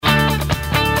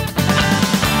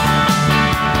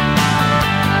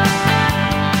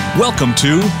Welcome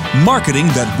to Marketing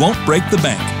That Won't Break the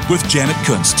Bank with Janet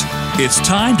Kunst. It's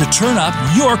time to turn up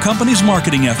your company's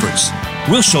marketing efforts.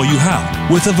 We'll show you how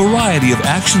with a variety of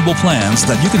actionable plans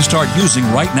that you can start using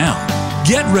right now.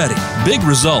 Get ready. Big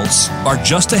results are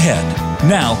just ahead.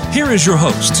 Now, here is your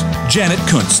host, Janet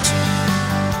Kunst.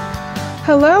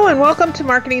 Hello and welcome to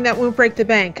Marketing That Won't Break the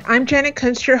Bank. I'm Janet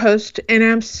Kunst, your host, and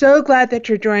I'm so glad that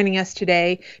you're joining us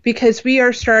today because we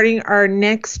are starting our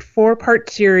next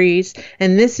 4-part series,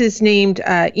 and this is named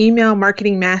Email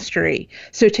Marketing Mastery.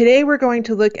 So today we're going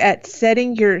to look at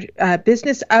setting your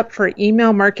business up for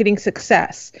email marketing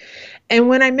success. And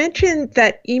when I mentioned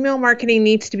that email marketing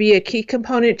needs to be a key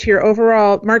component to your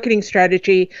overall marketing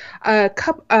strategy, a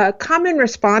common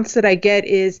response that I get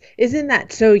is, isn't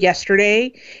that so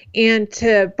yesterday? And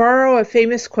to borrow a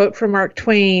famous quote from Mark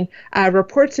Twain,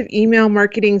 reports of email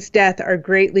marketing's death are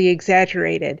greatly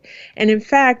exaggerated. And in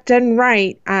fact, done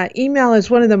right, email is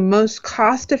one of the most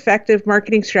cost-effective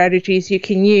marketing strategies you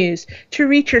can use to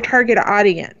reach your target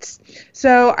audience.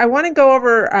 So I want to go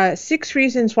over 6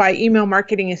 reasons why email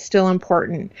marketing is still important.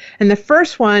 And the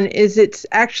first one is it's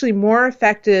actually more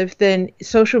effective than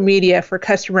social media for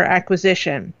customer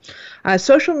acquisition.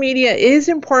 Social media is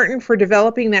important for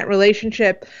developing that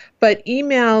relationship, but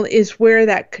email is where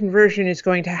that conversion is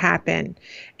going to happen.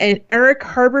 And Eric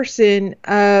Harbison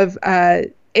of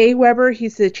Aweber,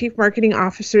 he's the chief marketing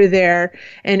officer there,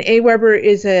 and Aweber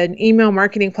is an email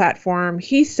marketing platform.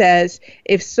 He says,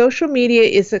 if social media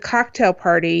is the cocktail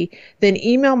party, then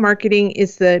email marketing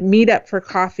is the meetup for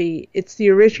coffee. It's the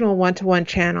original one-to-one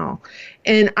channel.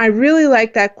 And I really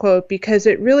like that quote because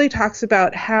it really talks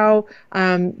about how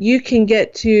you can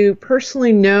get to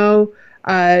personally know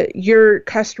your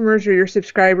customers or your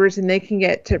subscribers, and they can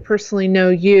get to personally know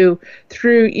you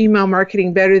through email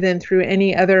marketing better than through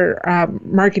any other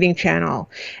marketing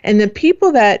channel. And the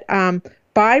people that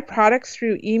buy products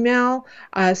through email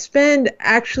spend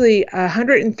actually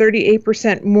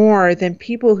 138% more than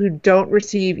people who don't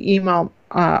receive email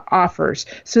offers.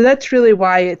 So that's really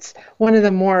why it's one of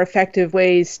the more effective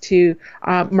ways to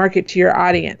market to your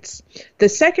audience. The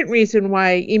second reason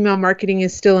why email marketing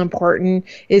is still important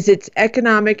is it's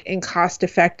economic and cost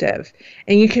effective.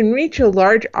 And you can reach a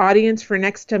large audience for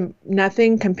next to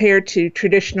nothing compared to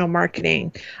traditional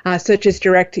marketing, such as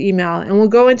direct email. And we'll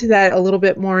go into that a little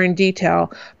bit more in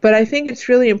detail. But I think it's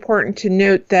really important to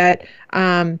note that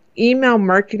email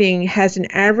marketing has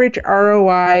an average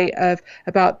ROI of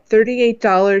about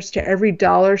 $38 to every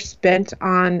dollar spent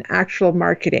on actual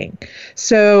marketing.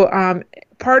 So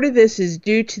part of this is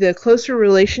due to the closer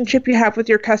relationship you have with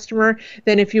your customer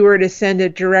than if you were to send a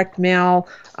direct mail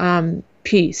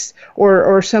piece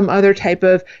or some other type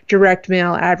of direct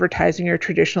mail advertising or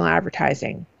traditional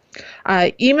advertising.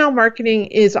 Email marketing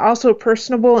is also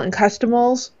personable and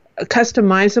customizable.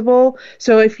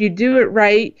 So if you do it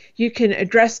right, you can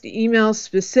address the emails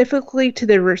specifically to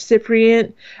the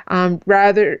recipient,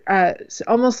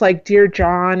 almost like Dear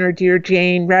John or Dear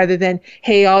Jane, rather than,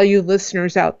 hey, all you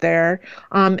listeners out there.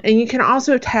 And you can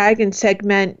also tag and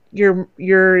segment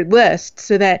your list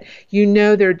so that you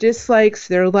know their dislikes,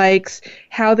 their likes,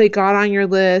 how they got on your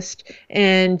list,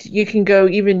 and you can go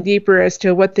even deeper as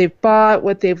to what they've bought,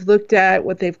 what they've looked at,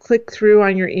 what they've clicked through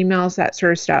on your emails, that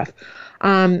sort of stuff.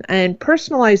 And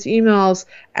personalized emails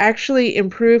actually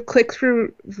improve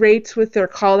click-through rates with their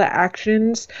call to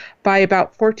actions by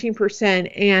about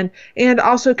 14% and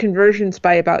also conversions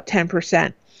by about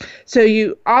 10%. So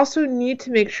you also need to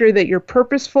make sure that you're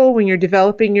purposeful when you're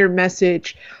developing your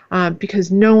message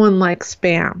because no one likes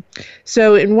spam.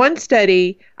 So in one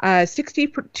study,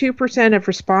 62% of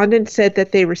respondents said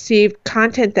that they received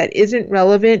content that isn't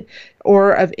relevant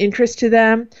or of interest to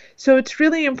them. So it's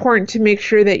really important to make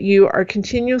sure that you are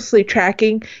continuously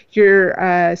tracking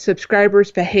your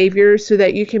subscribers' behaviors so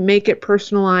that you can make it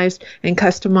personalized and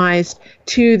customized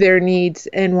to their needs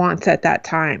and wants at that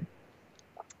time.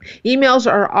 Emails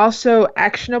are also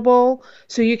actionable,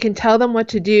 so you can tell them what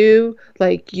to do,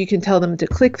 like you can tell them to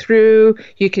click through,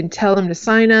 you can tell them to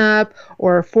sign up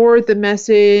or forward the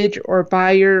message or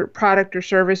buy your product or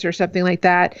service or something like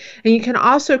that. And you can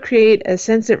also create a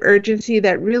sense of urgency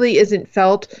that really isn't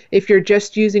felt if you're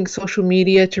just using social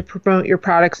media to promote your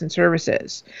products and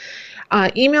services.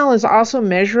 Email is also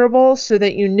measurable so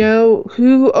that you know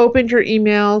who opened your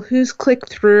email, who's clicked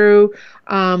through,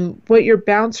 what your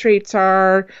bounce rates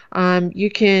are. You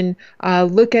can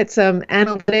look at some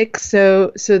analytics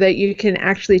so that you can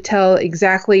actually tell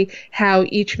exactly how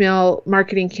each email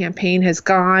marketing campaign has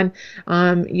gone.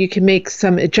 You can make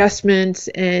some adjustments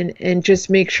and just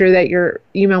make sure that your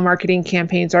email marketing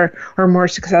campaigns are more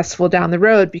successful down the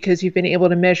road because you've been able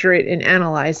to measure it and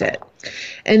analyze it.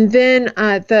 And then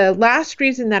the last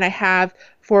reason that I have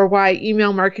for why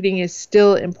email marketing is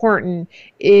still important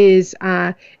is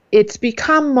it's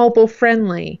become mobile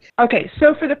friendly. Okay,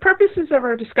 so for the purposes of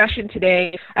our discussion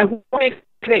today, I want to make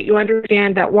sure that you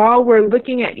understand that while we're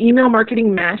looking at email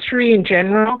marketing mastery in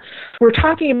general, we're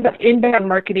talking about inbound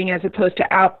marketing as opposed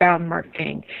to outbound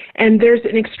marketing. And there's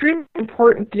an extremely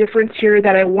important difference here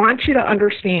that I want you to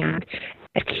understand,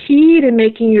 a key to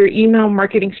making your email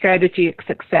marketing strategy a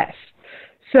success.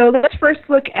 So let's first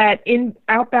look at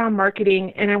outbound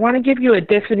marketing, and I want to give you a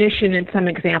definition and some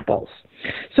examples.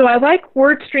 So I like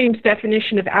WordStream's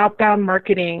definition of outbound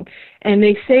marketing, and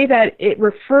they say that it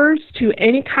refers to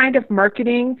any kind of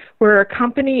marketing where a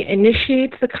company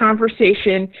initiates the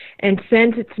conversation and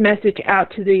sends its message out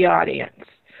to the audience.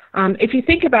 If you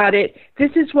think about it,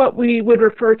 this is what we would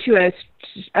refer to as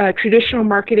traditional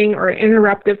marketing or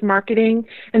interruptive marketing.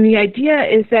 And the idea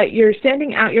is that you're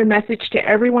sending out your message to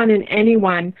everyone and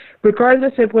anyone,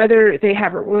 regardless of whether they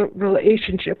have a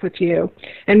relationship with you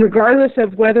and regardless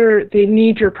of whether they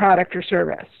need your product or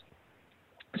service.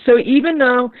 So even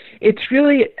though it's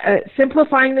really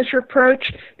simplifying this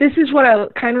approach, this is what I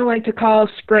kind of like to call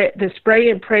the spray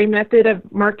and pray method of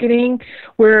marketing,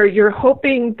 where you're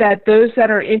hoping that those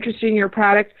that are interested in your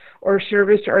product or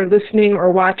service are listening or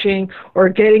watching or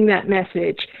getting that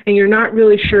message, and you're not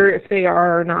really sure if they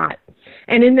are or not.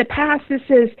 And in the past, this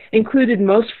has included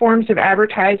most forms of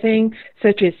advertising,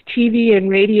 such as TV and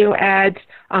radio ads,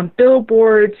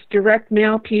 billboards, direct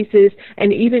mail pieces,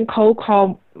 and even cold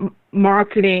call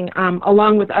marketing,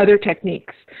 along with other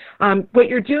techniques. What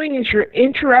you're doing is you're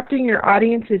interrupting your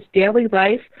audience's daily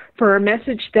life for a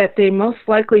message that they most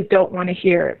likely don't want to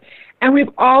hear. And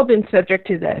we've all been subject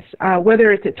to this,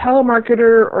 whether it's a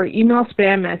telemarketer or email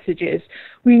spam messages.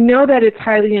 We know that it's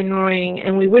highly annoying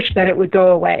and we wish that it would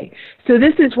go away. So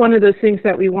this is one of those things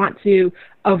that we want to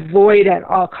avoid at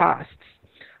all costs.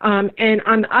 And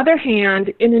on the other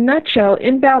hand, in a nutshell,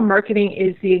 inbound marketing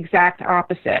is the exact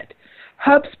opposite.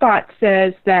 HubSpot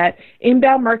says that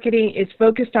inbound marketing is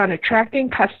focused on attracting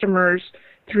customers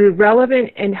through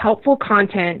relevant and helpful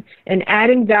content and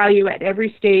adding value at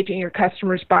every stage in your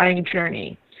customer's buying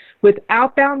journey. With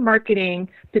outbound marketing,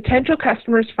 potential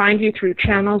customers find you through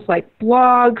channels like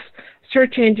blogs,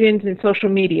 search engines, and social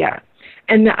media.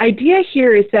 And the idea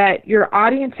here is that your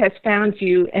audience has found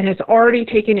you and has already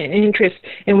taken an interest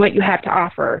in what you have to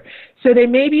offer. So they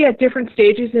may be at different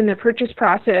stages in the purchase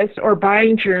process or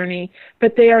buying journey,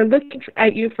 but they are looking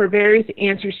at you for various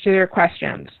answers to their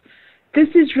questions. This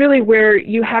is really where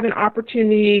you have an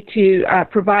opportunity to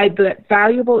provide the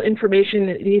valuable information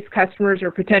that these customers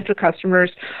or potential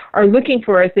customers are looking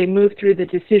for as they move through the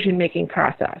decision-making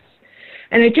process.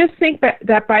 And I just think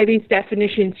that by these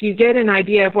definitions, you get an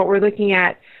idea of what we're looking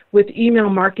at with email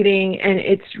marketing, and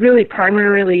it's really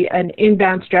primarily an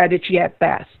inbound strategy at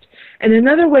best. And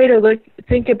another way to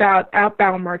think about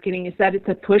outbound marketing is that it's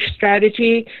a push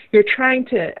strategy. You're trying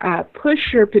to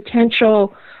push your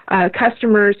potential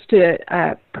customers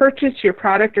to purchase your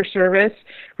product or service,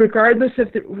 regardless of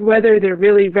whether they're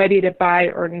really ready to buy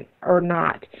or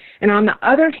not. And on the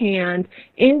other hand,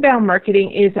 inbound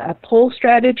marketing is a pull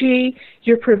strategy.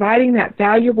 You're providing that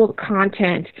valuable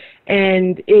content,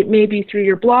 and it may be through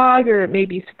your blog, or it may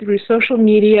be through social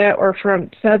media, or from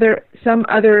some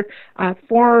other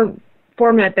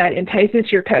format that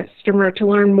entices your customer to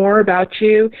learn more about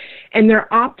you, and they're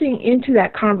opting into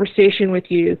that conversation with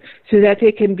you so that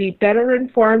they can be better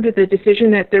informed of the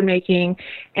decision that they're making,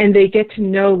 and they get to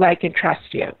know, like, and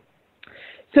trust you.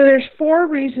 So there's 4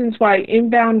 reasons why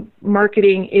inbound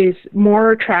marketing is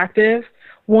more attractive.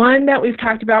 One that we've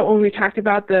talked about when we talked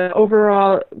about the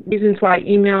overall reasons why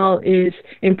email is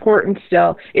important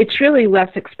still, it's really less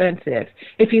expensive.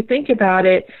 If you think about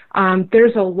it,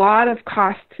 there's a lot of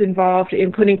costs involved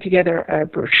in putting together a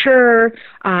brochure,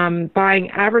 buying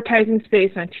advertising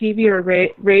space on TV or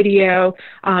radio,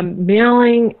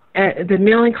 mailing, the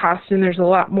mailing costs, and there's a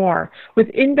lot more. With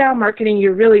inbound marketing,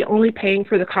 you're really only paying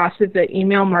for the cost of the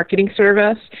email marketing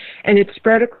service, and it's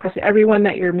spread across everyone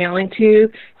that you're mailing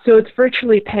to, so it's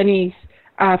virtually pennies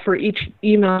for each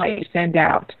email that you send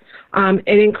out.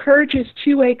 It encourages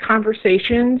two-way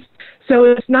conversations, so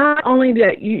it's not only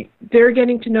that they're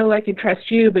getting to know, like, and trust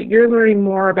you, but you're learning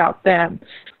more about them.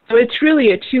 So it's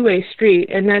really a two-way street,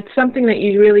 and that's something that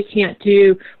you really can't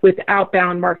do with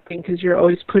outbound marketing because you're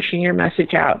always pushing your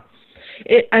message out.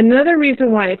 Another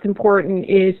reason why it's important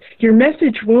is your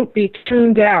message won't be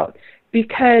tuned out,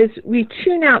 because we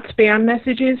tune out spam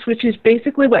messages, which is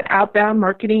basically what outbound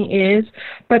marketing is,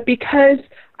 but because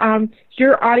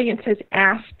your audience has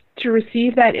asked to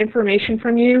receive that information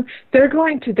from you, they're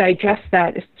going to digest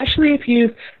that, especially if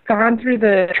you've gone through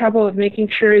the trouble of making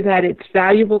sure that it's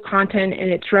valuable content and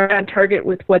it's right on target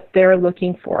with what they're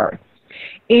looking for.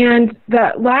 And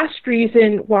the last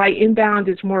reason why inbound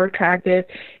is more attractive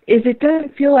is it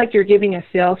doesn't feel like you're giving a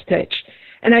sales pitch.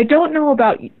 And I don't know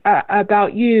about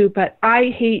you, but I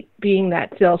hate being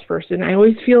that salesperson. I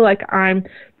always feel like I'm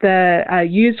the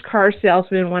used car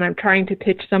salesman when I'm trying to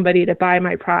pitch somebody to buy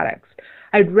my products.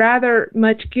 I'd rather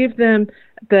much give them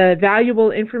the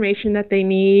valuable information that they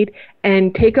need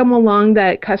and take them along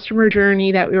that customer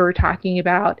journey that we were talking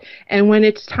about. And when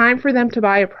it's time for them to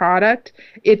buy a product,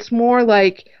 it's more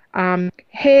like,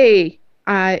 hey,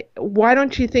 why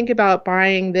don't you think about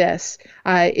buying this?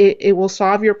 It will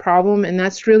solve your problem, and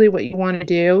that's really what you want to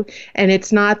do. And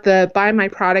it's not the buy my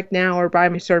product now or buy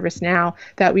my service now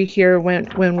that we hear when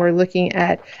we're looking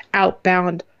at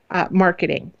outbound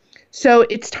marketing. So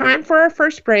it's time for our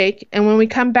first break, and when we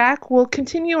come back, we'll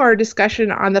continue our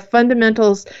discussion on the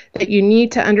fundamentals that you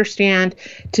need to understand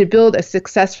to build a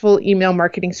successful email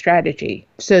marketing strategy.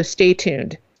 So stay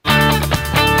tuned.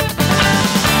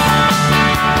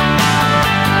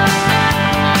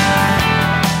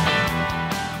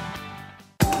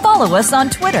 Follow us on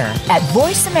Twitter at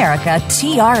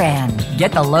VoiceAmericaTRN.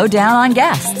 Get the lowdown on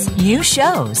guests, new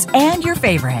shows, and your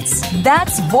favorites.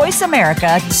 That's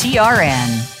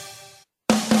VoiceAmericaTRN.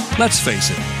 Let's face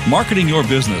it, marketing your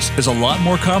business is a lot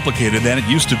more complicated than it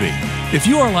used to be. If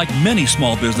you are like many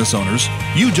small business owners,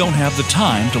 you don't have the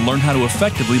time to learn how to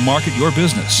effectively market your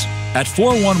business. At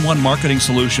 411 Marketing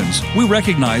Solutions, we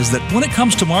recognize that when it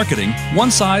comes to marketing, one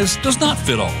size does not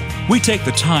fit all. We take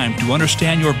the time to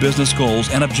understand your business goals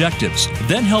and objectives,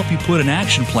 then help you put an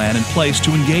action plan in place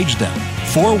to engage them.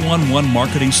 411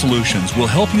 Marketing Solutions will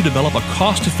help you develop a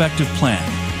cost-effective plan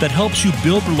that helps you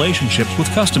build relationships with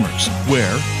customers,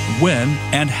 where, when,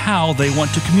 and how they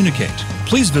want to communicate.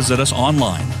 Please visit us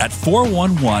online at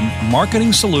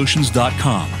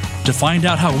 411marketingsolutions.com to find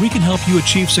out how we can help you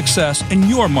achieve success in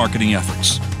your marketing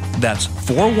efforts. That's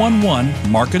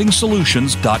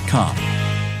 411marketingsolutions.com.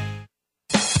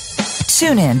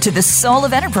 Tune in to The Soul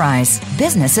of Enterprise,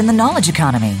 Business in the Knowledge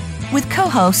Economy, with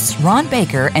co-hosts Ron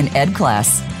Baker and Ed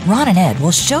Kless. Ron and Ed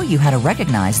will show you how to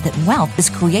recognize that wealth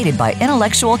is created by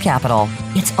intellectual capital.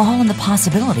 It's all in the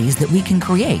possibilities that we can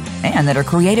create and that are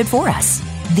created for us.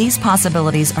 These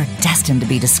possibilities are destined to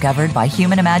be discovered by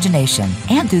human imagination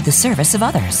and through the service of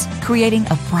others, creating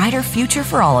a brighter future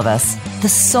for all of us. The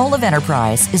Soul of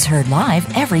Enterprise is heard live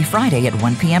every Friday at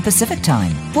 1 p.m. Pacific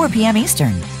Time, 4 p.m.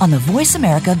 Eastern on the Voice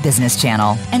America Business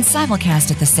Channel and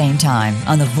simulcast at the same time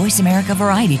on the Voice America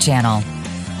Variety Channel.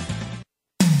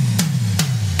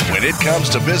 When it comes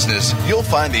to business, you'll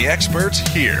find the experts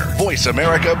here. Voice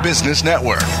America Business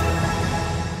Network.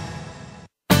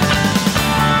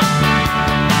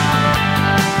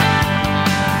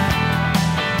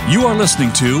 You are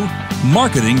listening to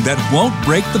Marketing That Won't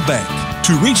Break the Bank.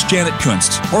 To reach Janet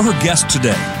Kunst or her guest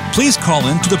today, please call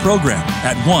in to the program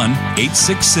at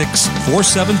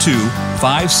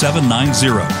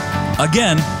 1-866-472-5790.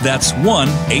 Again, that's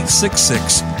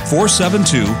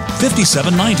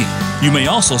 1-866-472-5790. You may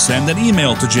also send an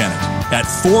email to Janet at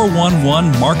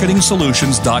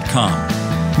 411marketingsolutions.com.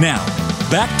 Now,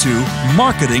 back to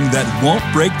Marketing That Won't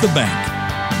Break the Bank.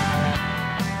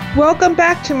 Welcome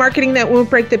back to Marketing That Won't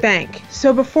Break the Bank.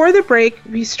 So before the break,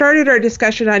 we started our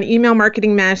discussion on email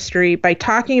marketing mastery by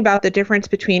talking about the difference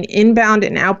between inbound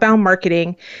and outbound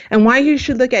marketing and why you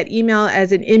should look at email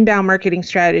as an inbound marketing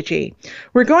strategy.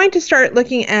 We're going to start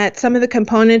looking at some of the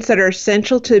components that are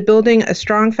essential to building a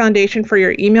strong foundation for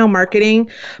your email marketing.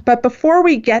 But before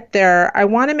we get there, I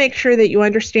want to make sure that you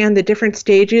understand the different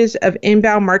stages of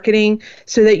inbound marketing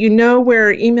so that you know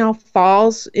where email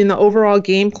falls in the overall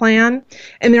game plan.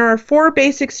 And there are 4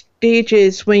 basic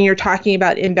stages when you're talking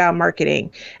about inbound marketing.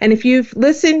 And if you've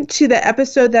listened to the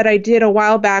episode that I did a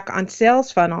while back on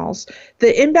sales funnels,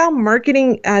 the inbound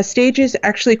marketing stages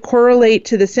actually correlate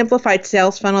to the simplified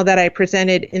sales funnel that I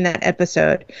presented in that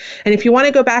episode. And if you want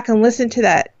to go back and listen to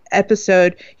that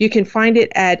episode, you can find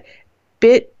it at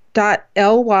bit.ly/mtwbtb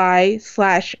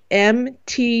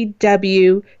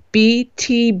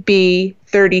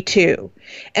 32.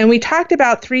 And we talked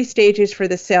about 3 stages for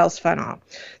the sales funnel.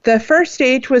 The first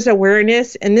stage was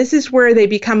awareness, and this is where they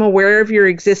become aware of your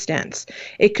existence.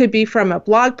 It could be from a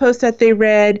blog post that they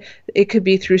read, it could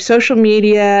be through social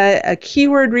media,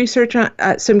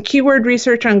 some keyword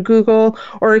research on Google,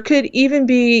 or it could even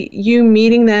be you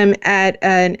meeting them at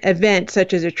an event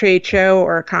such as a trade show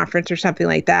or a conference or something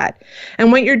like that.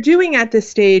 And what you're doing at this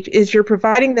stage is you're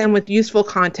providing them with useful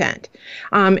content.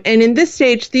 And in this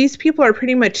stage, these people are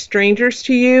pretty much strangers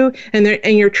to you, and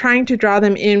you're trying to draw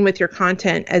them in with your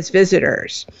content as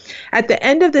visitors. At the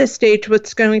end of this stage,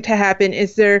 what's going to happen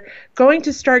is they're going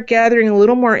to start gathering a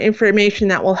little more information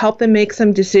that will help them make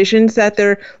some decisions that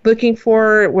they're looking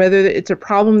for, whether it's a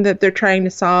problem that they're trying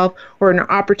to solve or an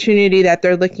opportunity that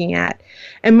they're looking at.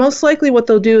 And most likely what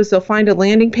they'll do is they'll find a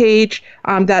landing page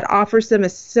that offers them a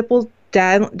simple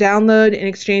download in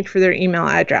exchange for their email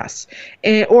address,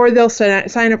 or they'll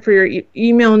sign up for your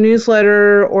email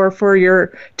newsletter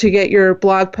or to get your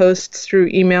blog posts through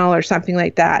email or something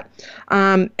like that.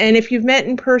 And if you've met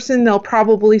in person, they'll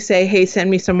probably say, hey, send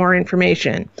me some more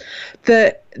information.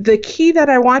 The key that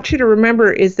I want you to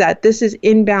remember is that this is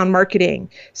inbound marketing.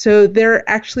 So they're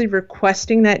actually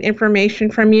requesting that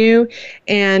information from you.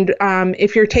 And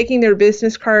if you're taking their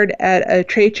business card at a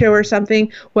trade show or something,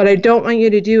 what I don't want you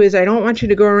to do is I don't want you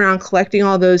to go around collecting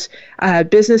all those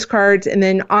business cards and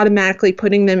then automatically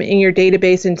putting them in your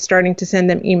database and starting to send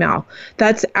them email.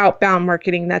 That's outbound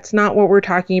marketing. That's not what we're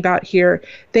talking about here.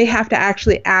 They have to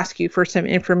actually ask you for some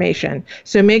information.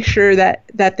 So make sure that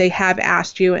they have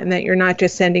asked you and that you're not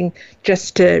just sending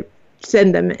just to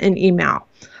send them an email.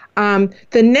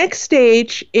 The next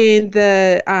stage in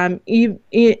the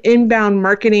inbound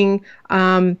marketing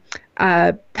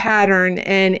pattern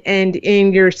and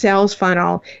in your sales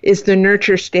funnel is the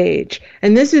nurture stage.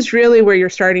 And this is really where you're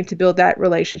starting to build that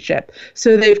relationship.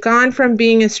 So they've gone from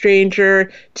being a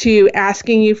stranger to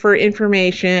asking you for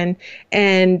information,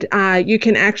 and you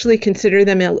can actually consider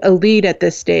them a lead at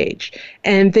this stage.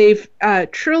 And they've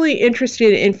truly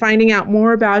interested in finding out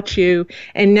more about you,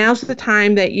 and now's the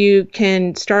time that you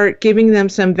can start giving them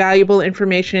some valuable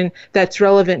information that's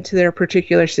relevant to their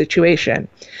particular situation.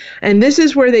 And this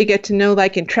is where they get to know,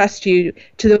 like, and trust you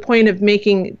to the point of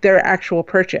making their actual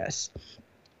purchase.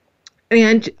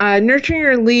 And nurturing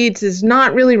your leads is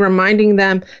not really reminding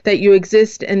them that you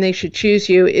exist and they should choose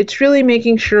you. It's really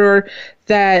making sure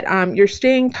that you're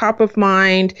staying top of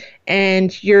mind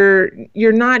and you're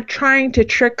not trying to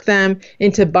trick them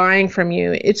into buying from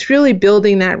you. It's really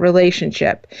building that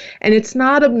relationship. And it's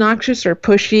not obnoxious or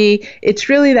pushy. It's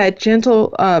really that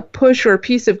gentle push or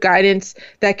piece of guidance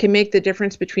that can make the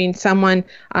difference between someone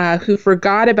who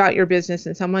forgot about your business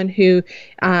and someone who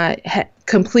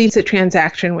completes a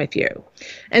transaction with you.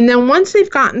 And then once they've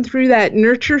gotten through that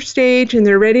nurture stage and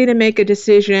they're ready to make a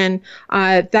decision,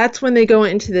 that's when they go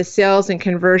into the sales and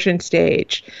conversion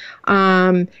stage.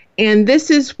 And this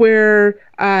is where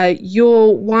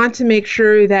you'll want to make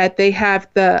sure that they have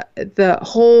the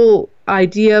whole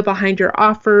idea behind your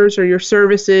offers or your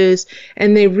services,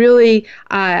 and they really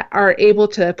are able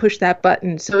to push that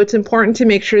button. So it's important to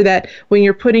make sure that when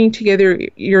you're putting together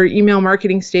your email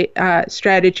marketing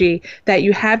strategy, that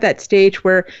you have that stage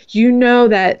where you know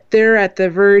that they're at the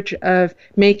verge of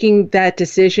making that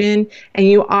decision, and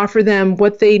you offer them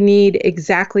what they need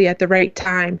exactly at the right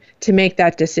time to make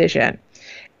that decision.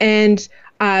 And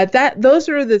those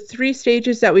are the 3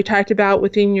 stages that we talked about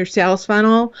within your sales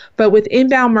funnel. But with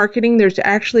inbound marketing, there's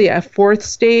actually a 4th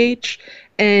stage,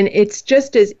 and it's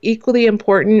just as equally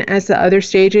important as the other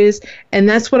stages. And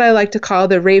that's what I like to call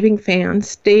the raving fan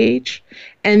stage.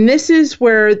 And this is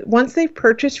where once they've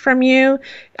purchased from you,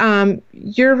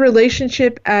 your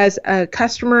relationship as a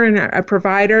customer and a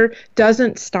provider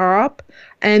doesn't stop.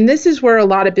 And this is where a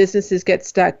lot of businesses get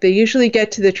stuck. They usually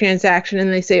get to the transaction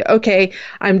and they say, okay,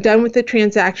 I'm done with the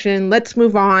transaction. Let's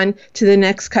move on to the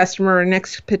next customer or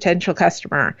next potential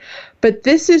customer. But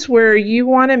this is where you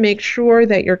want to make sure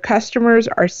that your customers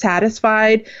are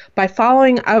satisfied by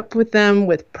following up with them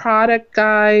with product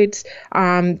guides,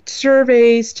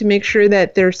 surveys to make sure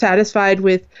that they're satisfied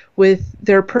with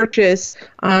their purchase,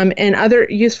 and other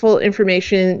useful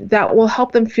information that will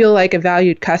help them feel like a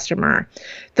valued customer.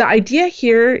 The idea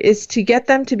here is to get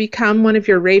them to become one of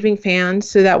your raving fans,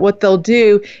 so that what they'll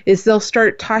do is they'll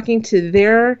start talking to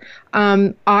their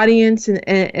audience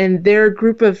and their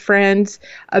group of friends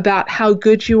about how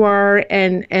good you are,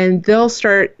 and they'll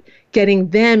start getting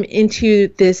them into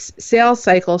this sales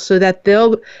cycle, so that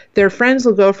their friends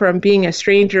will go from being a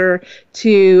stranger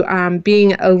to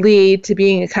being a lead, to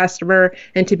being a customer,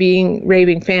 and to being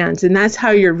raving fans. And that's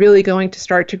how you're really going to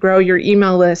start to grow your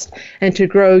email list and to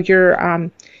grow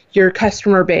your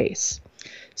customer base.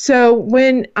 So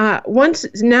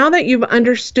now that you've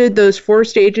understood those 4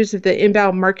 stages of the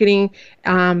inbound marketing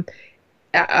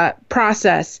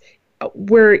process,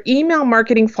 where email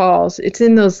marketing falls, it's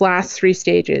in those last 3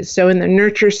 stages. So in the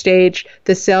nurture stage,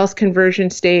 the sales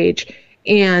conversion stage,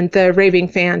 and the raving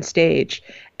fan stage.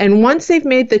 And once they've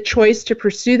made the choice to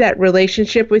pursue that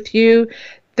relationship with you,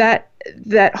 that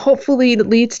hopefully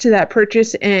leads to that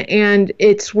purchase, and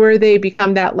it's where they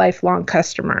become that lifelong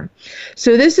customer.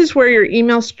 So this is where your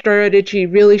email strategy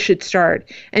really should start.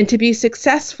 And to be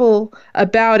successful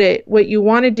about it, what you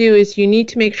want to do is you need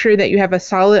to make sure that you have a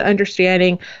solid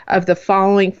understanding of the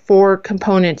following 4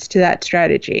 components to that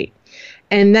strategy.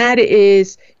 And that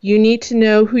is, you need to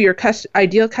know who your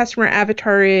ideal customer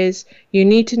avatar is. You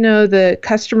need to know the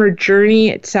customer journey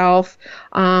itself,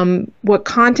 what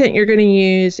content you're going to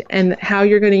use, and how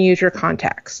you're going to use your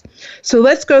contacts. So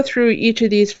let's go through each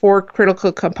of these 4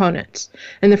 critical components.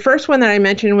 And the first one that I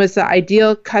mentioned was the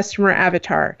ideal customer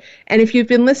avatar. And if you've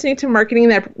been listening to Marketing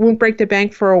That Won't Break the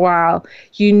Bank for a while,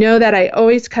 you know that I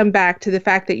always come back to the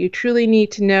fact that you truly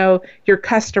need to know your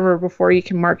customer before you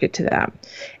can market to them.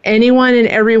 Anyone and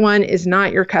everyone is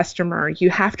not your customer. You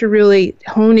have to really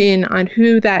hone in on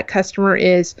who that customer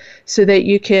is so that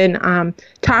you can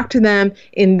talk to them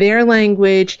in their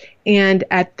language and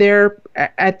at their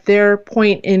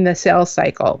point in the sales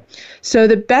cycle. So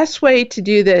the best way to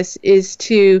do this is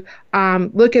to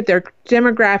look at their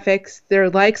demographics, their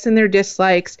likes and their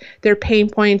dislikes, their pain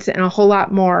points, and a whole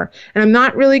lot more. And I'm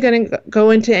not really going to go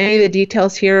into any of the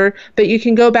details here, but you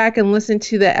can go back and listen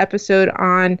to the episode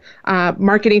on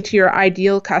marketing to your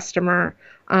ideal customer,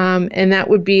 and that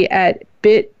would be at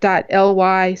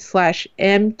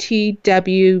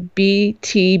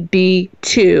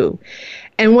bit.ly/mtwbtb2.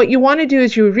 And what you want to do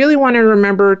is you really want to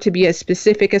remember to be as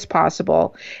specific as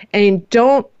possible. And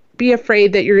don't be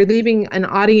afraid that you're leaving an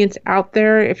audience out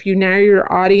there. If you narrow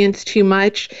your audience too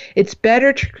much, it's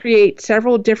better to create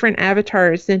several different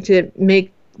avatars than to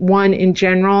make one in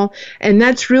general. And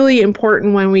that's really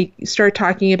important when we start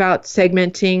talking about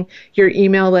segmenting your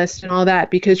email list and all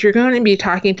that, because you're going to be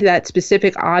talking to that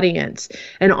specific audience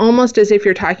and almost as if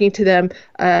you're talking to them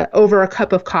over a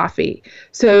cup of coffee.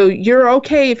 So you're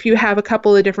okay if you have a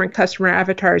couple of different customer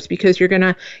avatars, because you're going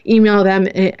to email them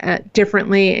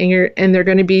differently, and they're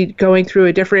going to be going through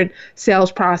a different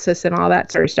sales process and all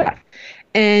that sort of stuff.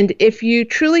 And if you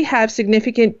truly have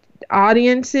significant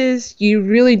audiences, you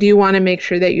really do want to make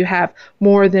sure that you have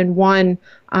more than one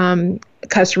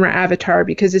customer avatar,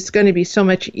 because it's going to be so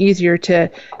much easier to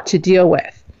deal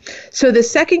with. So the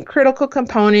second critical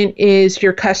component is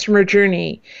your customer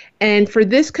journey. And for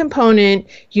this component,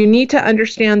 you need to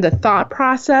understand the thought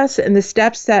process and the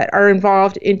steps that are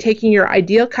involved in taking your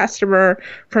ideal customer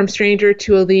from stranger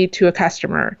to a lead to a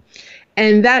customer.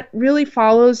 And that really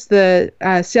follows the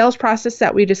sales process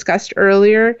that we discussed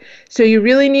earlier. So you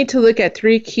really need to look at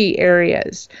 3 key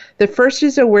areas. The first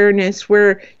is awareness,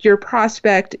 where your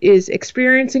prospect is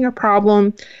experiencing a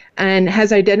problem and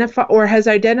has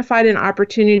identified an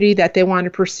opportunity that they want to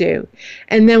pursue.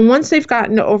 And then once they've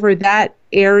gotten over that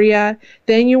area,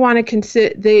 then you want to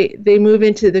consider they move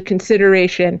into the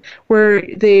consideration, where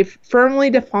they've firmly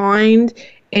defined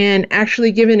and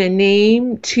actually given a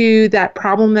name to that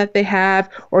problem that they have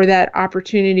or that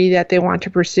opportunity that they want to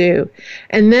pursue.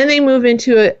 And then they move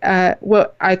into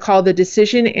what I call the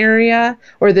decision area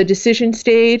or the decision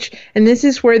stage. And this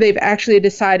is where they've actually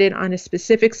decided on a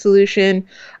specific solution,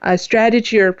 a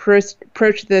strategy or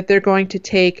approach that they're going to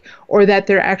take, or that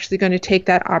they're actually going to take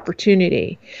that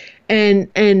opportunity. And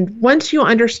once you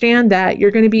understand that,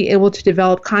 you're going to be able to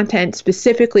develop content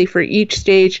specifically for each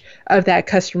stage of that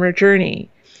customer journey.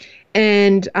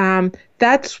 And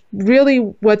that's really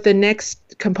what the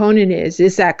next component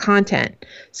is that content.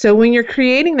 So when you're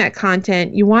creating that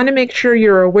content, you want to make sure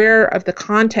you're aware of the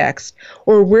context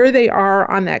or where they are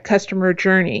on that customer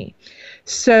journey.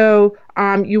 So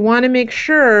you want to make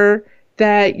sure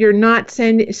that you're not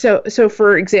sending, so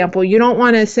for example, you don't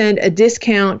want to send a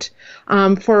discount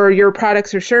for your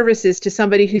products or services to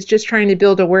somebody who's just trying to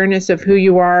build awareness of who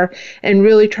you are and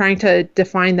really trying to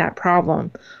define that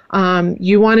problem.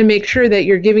 You want to make sure that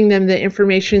you're giving them the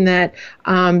information that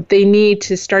they need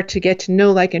to start to get to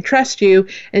know, like, and trust you,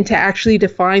 and to actually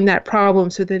define that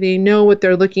problem so that they know what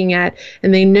they're looking at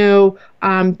and they know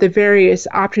the various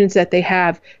options that they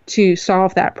have to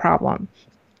solve that problem.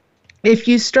 If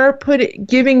you start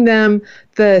giving them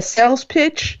the sales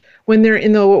pitch when they're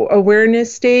in the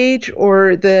awareness stage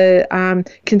or the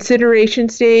consideration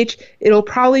stage, it'll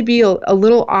probably be a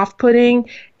little off-putting,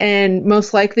 and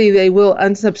most likely they will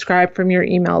unsubscribe from your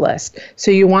email list. So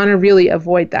you want to really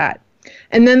avoid that.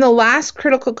 And then the last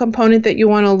critical component that you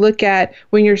want to look at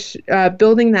when you're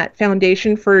building that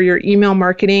foundation for your email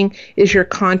marketing is your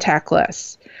contact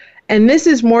list. And this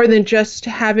is more than just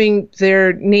having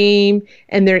their name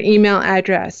and their email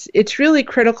address. It's really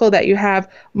critical that you have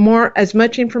as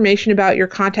much information about your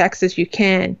contacts as you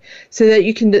can, so that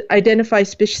you can identify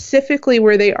specifically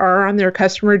where they are on their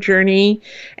customer journey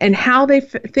and how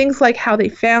things like how they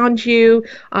found you,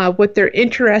 what they're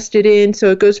interested in.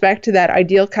 So it goes back to that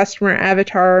ideal customer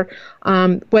avatar,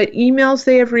 what emails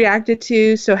they have reacted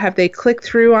to. So have they clicked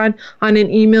through on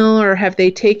an email, or have they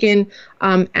taken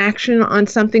action on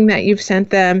something that you've sent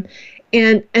them?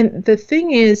 And the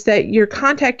thing is that your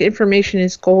contact information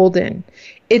is golden.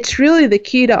 It's really the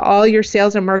key to all your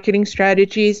sales and marketing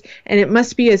strategies, and it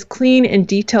must be as clean and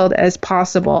detailed as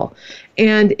possible.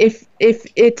 And if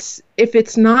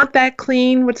it's not that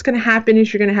clean, what's going to happen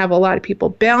is you're going to have a lot of people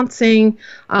bouncing.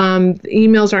 The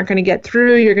emails aren't going to get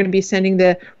through. You're going to be sending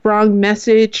the wrong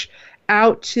message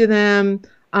out to them.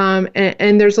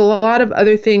 And there's a lot of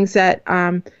other things that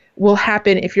will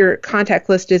happen if your contact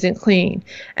list isn't clean.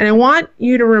 And I want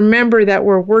you to remember that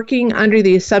we're working under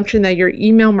the assumption that your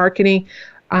email marketing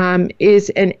is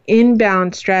an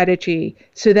inbound strategy,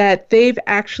 so that they've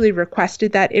actually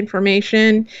requested that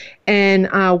information. And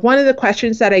one of the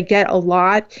questions that I get a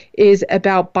lot is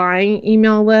about buying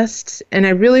email lists. And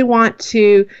I really want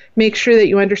to make sure that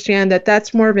you understand that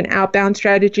that's more of an outbound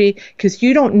strategy, because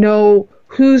you don't know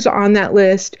who's on that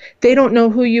list. They don't know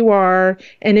who you are.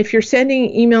 And if you're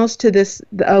sending emails to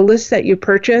a list that you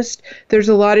purchased, there's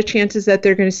a lot of chances that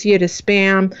they're going to see it as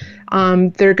spam.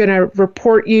 They're going to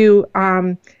report you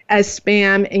as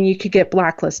spam, and you could get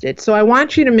blacklisted. So I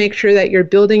want you to make sure that you're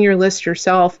building your list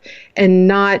yourself and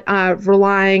not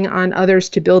relying on others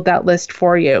to build that list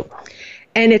for you.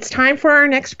 And it's time for our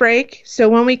next break. So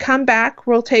when we come back,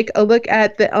 we'll take a look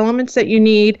at the elements that you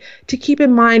need to keep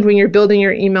in mind when you're building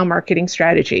your email marketing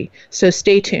strategy. So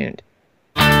stay tuned.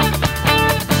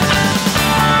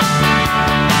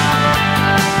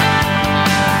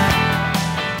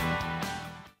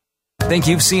 Think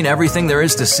you've seen everything there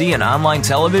is to see in online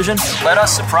television? Let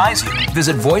us surprise you.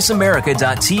 Visit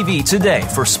voiceamerica.tv today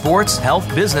for sports, health,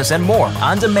 business, and more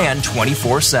on demand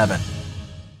 24/7.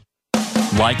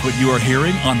 Like what you are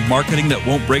hearing on Marketing That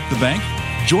Won't Break the Bank?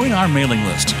 Join our mailing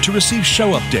list to receive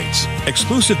show updates,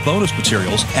 exclusive bonus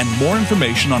materials, and more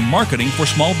information on marketing for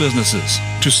small businesses.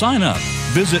 To sign up,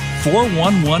 visit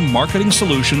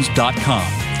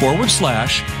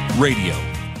 411marketingsolutions.com/radio.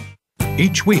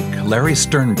 Each week, Larry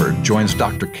Sternberg joins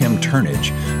Dr. Kim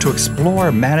Turnage to explore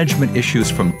management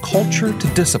issues from culture to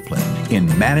discipline in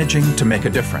Managing to Make a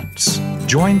Difference.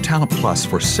 Join Talent Plus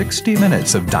for 60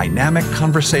 minutes of dynamic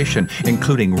conversation,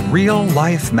 including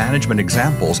real-life management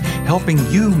examples helping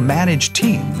you manage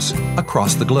teams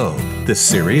across the globe. This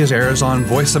series airs on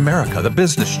Voice America, the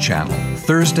Business Channel,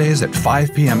 Thursdays at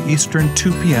 5 p.m. Eastern,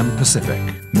 2 p.m. Pacific.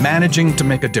 Managing to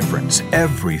Make a Difference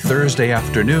every Thursday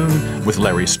afternoon with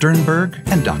Larry Sternberg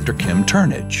and Dr. Kim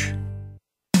Turnage.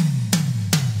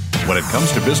 When it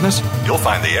comes to business, you'll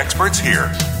find the experts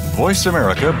here. Voice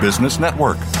America Business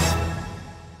Network.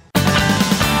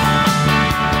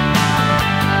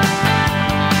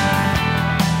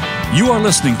 You are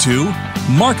listening to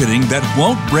Marketing That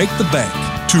Won't Break the Bank.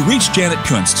 To reach Janet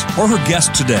Kunst or her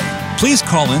guest today, please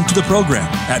call in to the program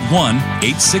at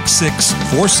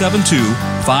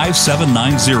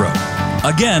 1-866-472-5790.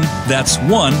 Again, that's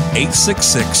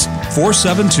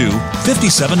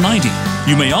 1-866-472-5790.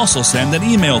 You may also send an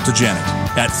email to Janet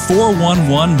at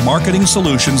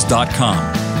 411marketingsolutions.com.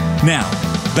 Now,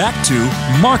 back to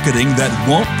Marketing That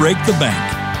Won't Break the Bank.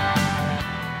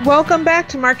 Welcome back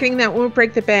to Marketing That Won't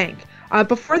Break the Bank.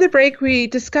 Before the break, we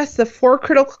discussed the 4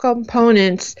 critical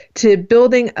components to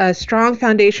building a strong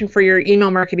foundation for your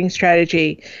email marketing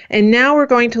strategy. And now we're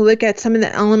going to look at some of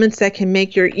the elements that can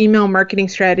make your email marketing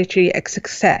strategy a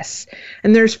success.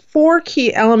 And there's 4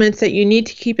 key elements that you need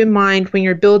to keep in mind when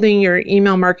you're building your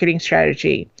email marketing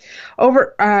strategy.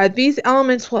 These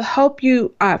elements will help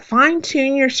you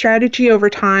fine-tune your strategy over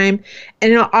time,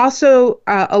 and it'll also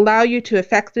allow you to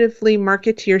effectively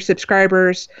market to your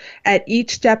subscribers at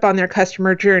each step on their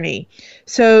customer journey.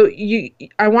 So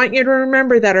I want you to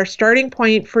remember that our starting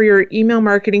point for your email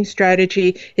marketing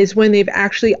strategy is when they've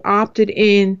actually opted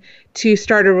in to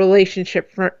start a relationship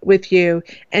with you,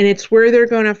 and it's where they're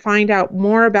going to find out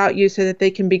more about you so that they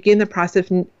can begin the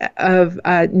process of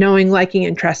knowing, liking,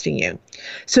 and trusting you.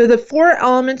 So the 4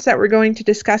 elements that we're going to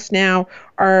discuss now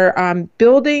are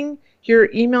building your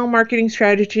email marketing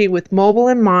strategy with mobile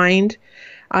in mind,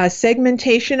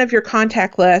 segmentation of your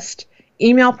contact list,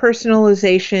 email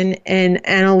personalization, and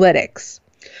analytics.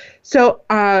 So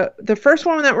the first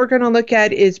one that we're going to look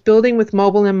at is building with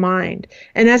mobile in mind.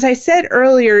 And as I said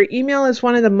earlier, email is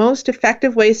one of the most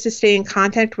effective ways to stay in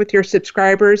contact with your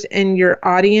subscribers and your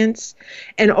audience.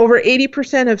 And over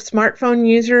 80% of smartphone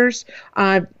users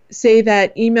say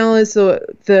that email is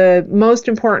the most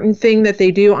important thing that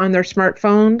they do on their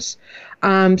smartphones.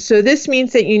 So this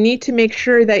means that you need to make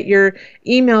sure that your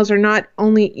emails are not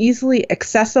only easily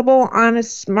accessible on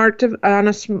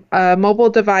a mobile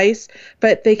device,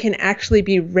 but they can actually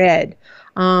be read.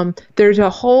 There's a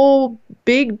whole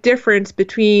big difference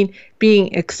between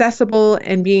being accessible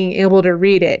and being able to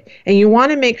read it. And you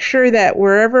want to make sure that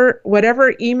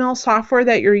whatever email software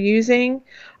that you're using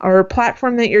or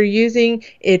platform that you're using,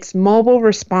 it's mobile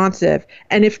responsive.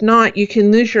 And if not, you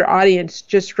can lose your audience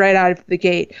just right out of the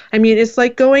gate. I mean, it's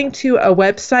like going to a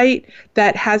website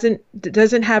that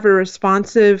doesn't have a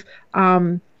responsive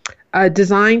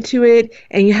design to it,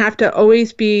 and you have to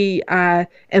always be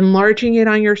enlarging it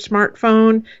on your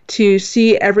smartphone to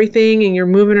see everything, and you're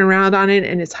moving around on it,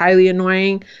 and it's highly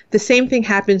annoying. The same thing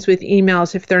happens with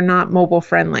emails if they're not mobile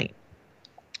friendly.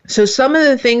 So some of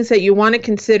the things that you want to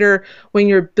consider when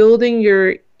you're building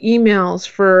your emails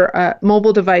for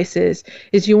mobile devices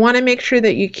is you want to make sure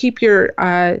that you keep your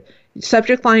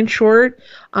subject line short.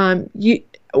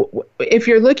 If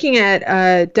you're looking at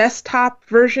a desktop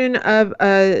version of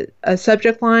a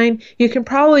subject line, you can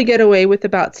probably get away with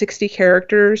about 60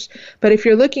 characters. But if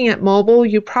you're looking at mobile,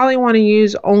 you probably want to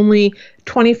use only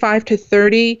 25 to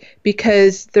 30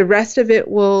 because the rest of it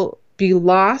will be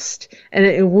lost and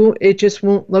it just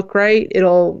won't look right.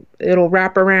 It'll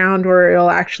wrap around, or it'll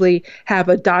actually have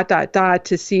a ...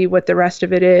 to see what the rest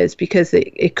of it is because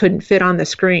it couldn't fit on the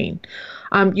screen.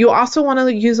 You also want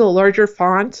to use a larger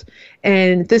font,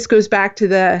 and this goes back to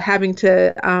the having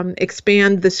to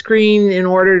expand the screen in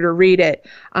order to read it.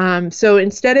 So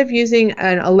instead of using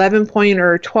an 11-point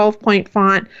or 12-point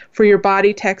font for your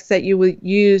body text that you would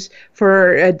use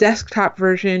for a desktop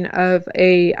version of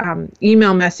a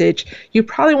email message, you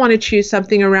probably want to choose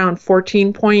something around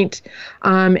 14-point.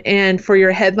 And for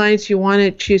your headlines, you want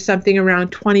to choose something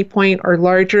around 20-point or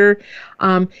larger.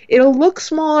 It'll look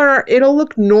smaller. It'll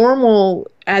look normal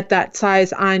at that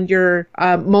size on your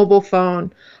mobile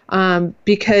phone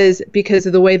because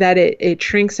of the way that it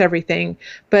shrinks everything.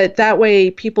 But that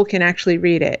way people can actually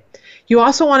read it. You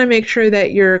also want to make sure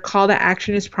that your call to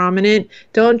action is prominent.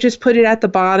 Don't just put it at the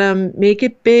bottom. Make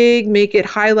it big, make it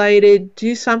highlighted,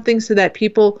 do something so that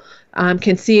people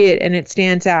can see it and it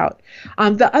stands out.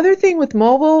 The other thing with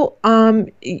mobile,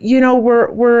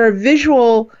 we're a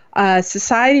visual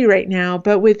society right now,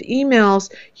 but with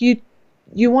emails,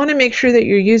 you want to make sure that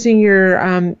you're using your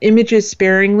images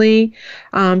sparingly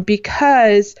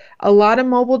because a lot of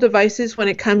mobile devices, when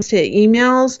it comes to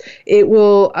emails, it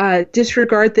will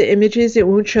disregard the images. It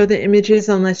won't show the images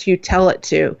unless you tell it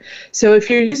to. So if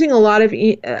you're using a lot of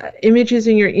images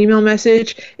in your email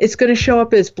message, it's going to show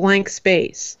up as blank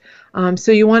space.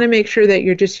 So you want to make sure that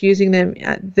you're just using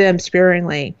them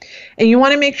sparingly. And you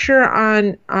want to make sure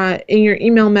in your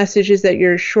email messages that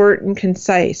you're short and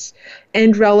concise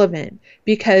and relevant,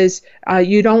 because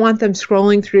you don't want them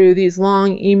scrolling through these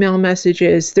long email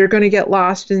messages. They're going to get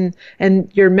lost,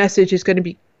 and your message is going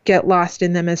to get lost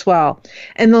in them as well.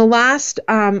 And the last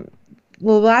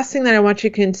thing that I want you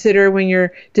to consider when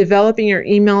you're developing your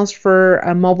emails for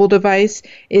a mobile device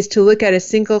is to look at a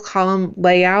single column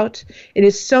layout. It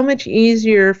is so much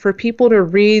easier for people to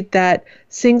read that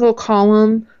single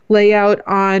column layout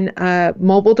on a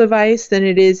mobile device than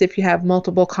it is if you have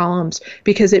multiple columns,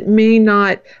 because it may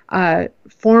not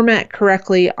format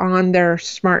correctly on their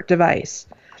smart device.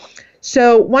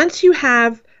 So once you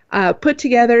have put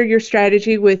together your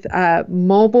strategy with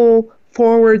mobile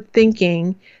forward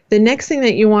thinking, the next thing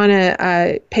that you want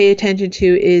to pay attention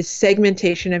to is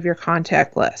segmentation of your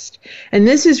contact list. And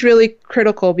this is really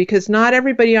critical because not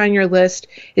everybody on your list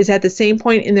is at the same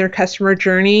point in their customer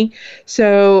journey.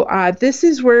 So this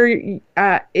is where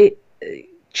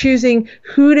choosing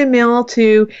who to mail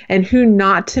to and who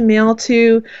not to mail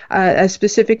to a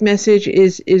specific message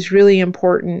is really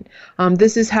important.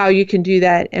 This is how you can do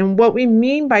that. And what we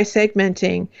mean by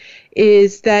segmenting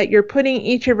is that you're putting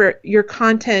each of your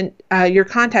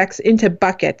contacts into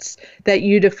buckets that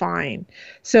you define.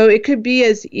 So it could be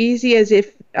as easy as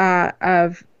if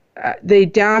they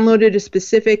downloaded a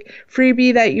specific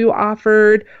freebie that you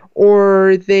offered,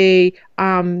 or they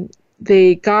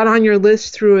got on your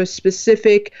list through a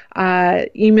specific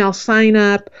email sign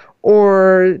up,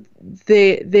 or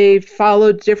they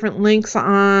followed different links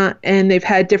on and they've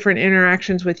had different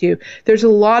interactions with you. There's a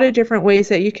lot of different ways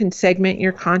that you can segment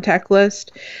your contact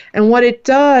list. And what it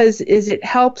does is it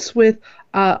helps with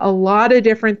a lot of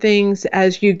different things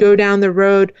as you go down the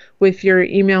road with your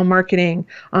email marketing.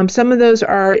 Some of those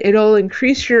are, it'll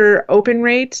increase your open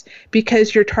rates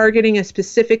because you're targeting a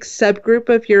specific subgroup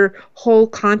of your whole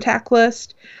contact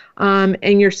list.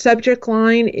 And your subject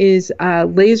line is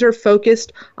laser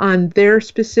focused on their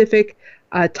specific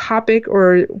topic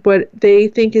or what they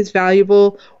think is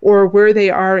valuable or where they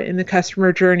are in the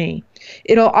customer journey.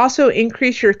 It'll also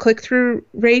increase your click-through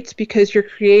rates because you're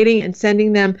creating and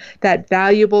sending them that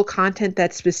valuable content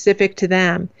that's specific to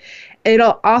them.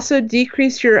 It'll also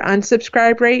decrease your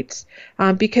unsubscribe rates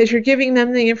because you're giving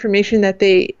them the information that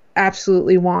they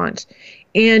absolutely want.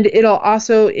 And it'll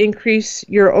also increase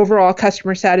your overall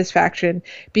customer satisfaction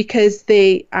because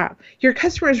your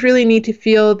customers really need to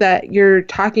feel that you're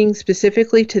talking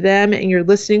specifically to them and you're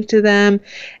listening to them.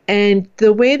 And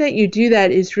the way that you do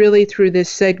that is really through this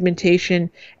segmentation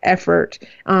effort,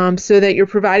 so that you're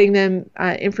providing them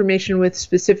information with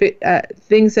specific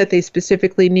things that they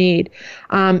specifically need.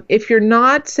 If you're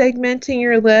not segmenting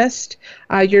your list,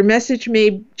 your message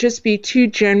may just be too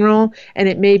general and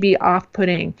it may be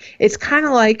off-putting. It's kind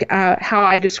of like how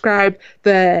I describe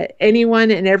the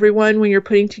anyone and everyone when you're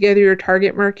putting together your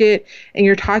target market and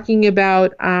you're talking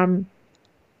about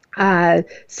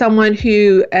someone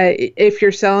who, if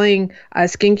you're selling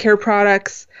skincare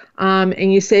products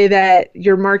and you say that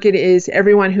your market is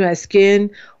everyone who has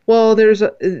skin, well,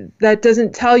 that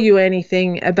doesn't tell you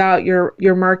anything about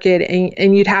your market,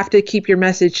 and you'd have to keep your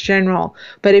message general.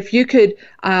 But if you could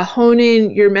hone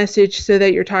in your message so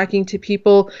that you're talking to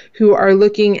people who are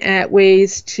looking at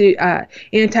ways to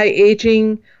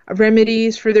anti-aging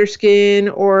remedies for their skin,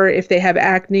 or if they have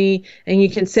acne, and you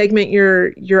can segment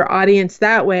your audience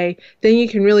that way, then you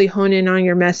can really hone in on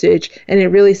your message, and it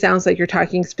really sounds like you're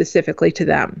talking specifically to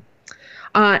them.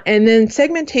 And then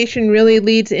segmentation really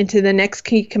leads into the next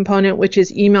key component, which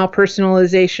is email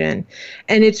personalization.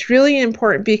 And it's really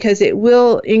important because it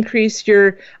will increase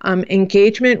your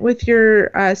engagement with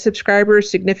your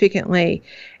subscribers significantly.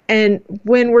 And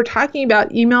when we're talking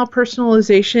about email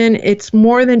personalization, it's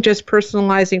more than just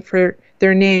personalizing for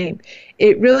their name.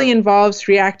 It really involves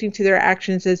reacting to their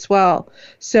actions as well.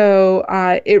 So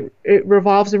it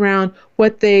revolves around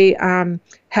what they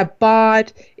have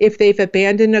bought, if they've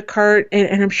abandoned a cart,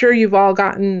 and I'm sure you've all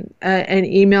gotten an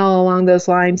email along those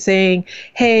lines saying,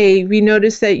 "Hey, we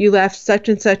noticed that you left such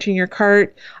and such in your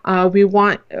cart. We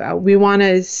want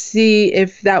to see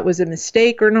if that was a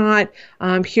mistake or not.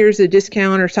 Here's a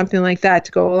discount or something like that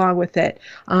to go along with it."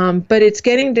 But it's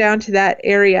getting down to that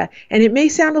area, and it may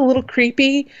sound a little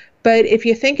creepy, but if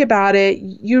you think about it,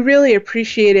 you really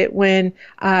appreciate it when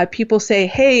people say,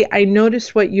 "Hey, I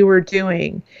noticed what you were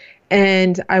doing,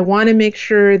 and I want to make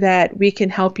sure that we can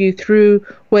help you through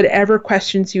whatever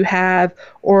questions you have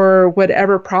or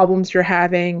whatever problems you're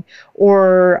having,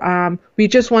 or we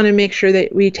just want to make sure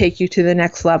that we take you to the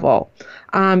next level."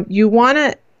 You want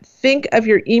to think of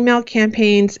your email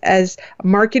campaigns as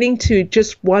marketing to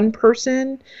just one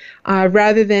person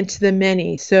rather than to the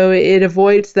many. So it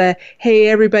avoids the, "Hey,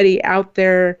 everybody out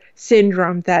there"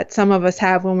 syndrome that some of us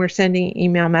have when we're sending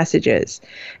email messages.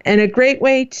 And a great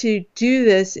way to do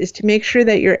this is to make sure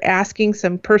that you're asking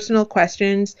some personal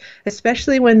questions,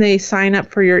 especially when they sign up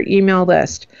for your email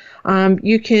list.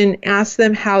 You can ask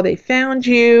them how they found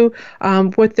you,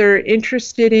 what they're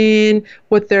interested in,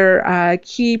 what their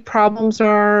key problems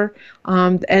are,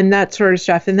 and that sort of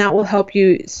stuff. And that will help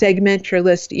you segment your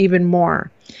list even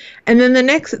more. And then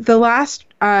the last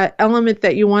element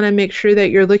that you want to make sure that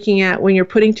you're looking at when you're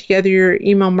putting together your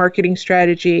email marketing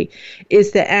strategy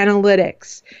is the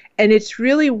analytics. And it's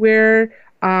really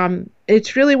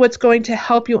what's going to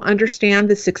help you understand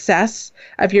the success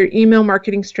of your email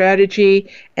marketing strategy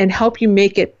and help you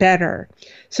make it better.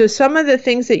 So some of the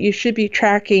things that you should be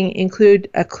tracking include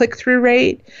a click-through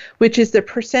rate, which is the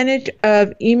percentage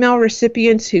of email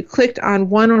recipients who clicked on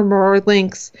one or more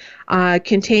links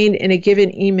contained in a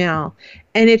given email.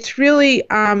 And it's really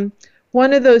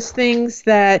one of those things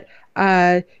that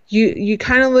you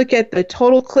kind of look at the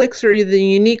total clicks or the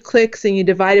unique clicks, and you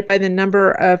divide it by the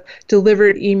number of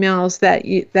delivered emails that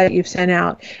you've sent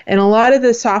out. And a lot of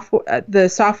the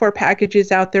software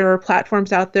packages out there or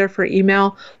platforms out there for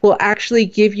email will actually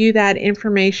give you that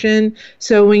information.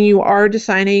 So when you are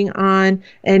deciding on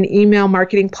an email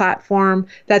marketing platform,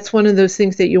 that's one of those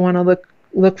things that you want to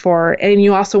look for. And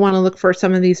you also want to look for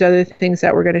some of these other things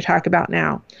that we're going to talk about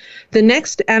now. The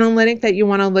next analytic that you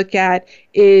want to look at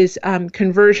is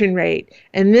conversion rate.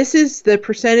 And this is the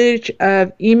percentage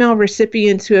of email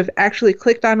recipients who have actually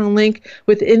clicked on a link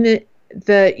within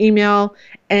the email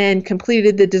and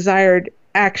completed the desired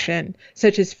action,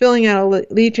 such as filling out a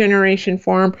lead generation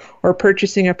form or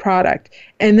purchasing a product.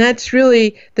 And that's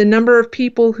really the number of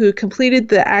people who completed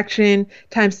the action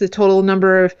times the total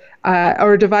number of,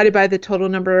 or divided by the total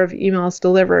number of emails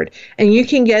delivered. And you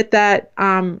can get that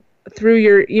through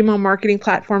your email marketing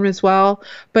platform as well.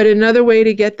 But another way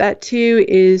to get that too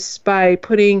is by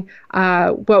putting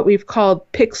what we've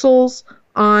called pixels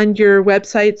on your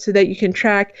website so that you can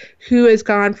track who has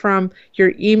gone from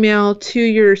your email to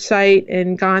your site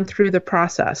and gone through the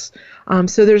process.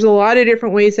 So there's a lot of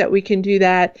different ways that we can do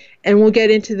that, and we'll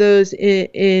get into those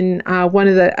in one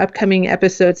of the upcoming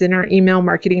episodes in our email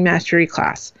marketing mastery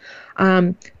class.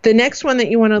 The next one that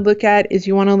you want to look at is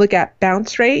you want to look at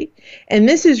bounce rate, and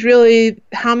this is really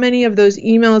how many of those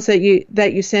emails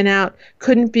that you sent out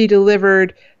couldn't be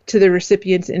delivered to the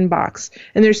recipient's inbox.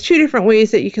 And there's two different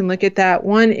ways that you can look at that.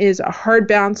 One is a hard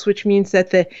bounce, which means that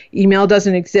the email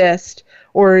doesn't exist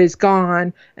or is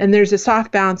gone, and there's a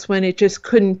soft bounce when it just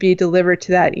couldn't be delivered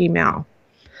to that email.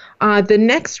 The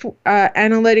next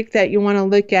analytic that you want to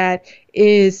look at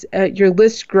is your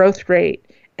list growth rate.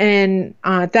 And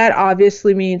that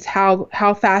obviously means how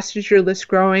fast is your list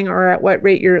growing, or at what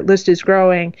rate your list is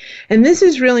growing. And this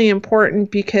is really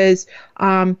important because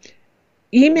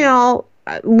email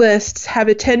lists have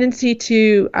a tendency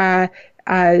to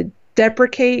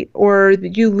deprecate, or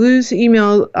you lose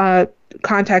email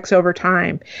contacts over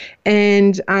time.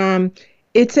 And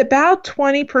it's about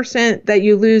 20% that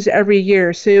you lose every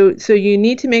year. So you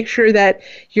need to make sure that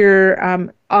you're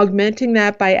augmenting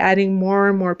that by adding more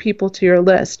and more people to your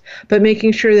list, but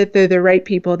making sure that they're the right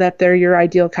people, that they're your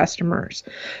ideal customers.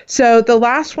 So the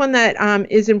last one that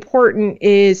is important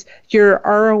is your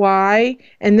ROI,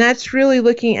 and that's really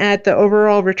looking at the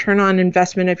overall return on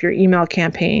investment of your email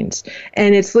campaigns.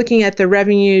 And it's looking at the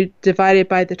revenue divided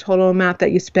by the total amount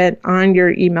that you spent on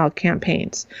your email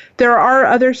campaigns. There are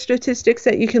other statistics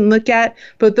that you can look at,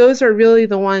 but those are really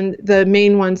the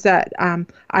main ones that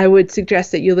I would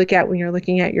suggest that you look at when you're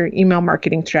looking at your email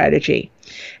marketing strategy.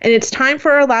 And it's time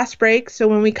for our last break. So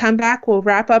when we come back, we'll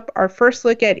wrap up our first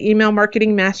look at email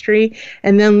marketing mastery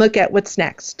and then look at what's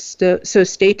next. So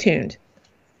stay tuned.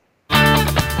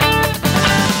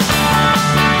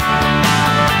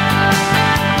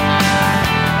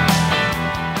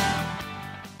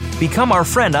 Become our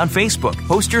friend on Facebook.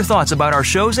 Post your thoughts about our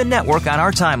shows and network on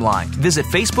our timeline. Visit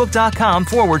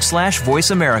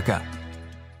facebook.com/Voice America.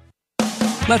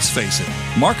 Let's face it,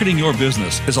 marketing your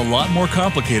business is a lot more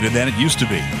complicated than it used to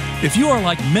be. If you are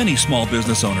like many small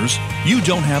business owners, you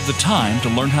don't have the time to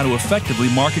learn how to effectively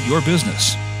market your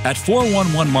business. At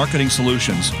 411 Marketing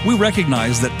Solutions, we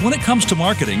recognize that when it comes to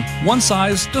marketing, one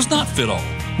size does not fit all.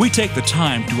 We take the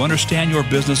time to understand your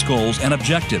business goals and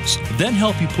objectives, then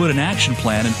help you put an action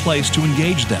plan in place to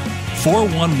engage them.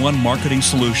 411 Marketing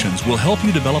Solutions will help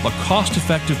you develop a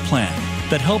cost-effective plan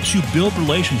that helps you build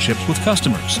relationships with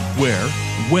customers, where,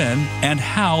 when, and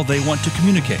how they want to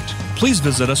communicate. Please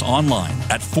visit us online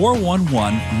at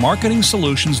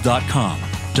 411marketingsolutions.com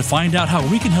to find out how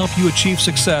we can help you achieve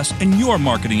success in your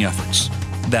marketing efforts.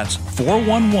 That's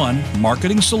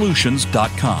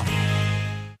 411marketingsolutions.com.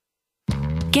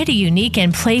 Get a unique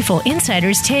and playful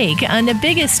insider's take on the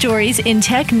biggest stories in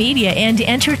tech, media, and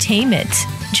entertainment.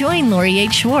 Join Lori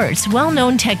H. Schwartz,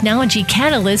 well-known technology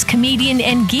catalyst, comedian,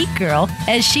 and geek girl,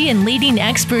 as she and leading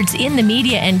experts in the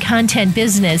media and content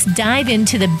business dive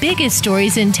into the biggest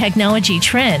stories in technology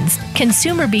trends,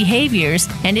 consumer behaviors,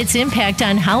 and its impact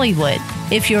on Hollywood.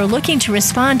 If you're looking to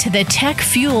respond to the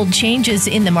tech-fueled changes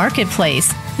in the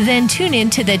marketplace, then tune in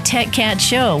to the Tech Cat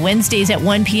Show, Wednesdays at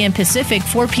 1 p.m. Pacific,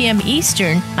 4 p.m.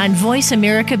 Eastern on Voice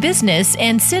America Business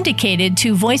and syndicated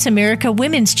to Voice America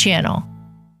Women's Channel.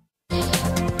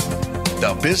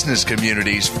 The business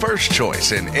community's first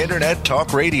choice in Internet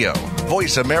Talk Radio.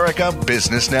 Voice America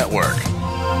Business Network.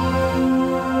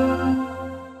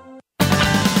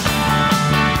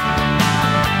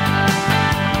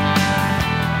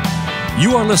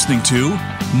 You are listening to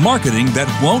Marketing That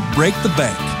Won't Break the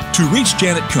Bank. To reach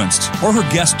Janet Kunst or her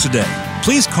guest today,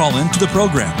 please call in to the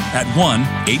program at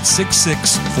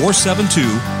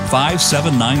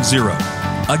 1-866-472-5790.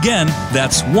 Again,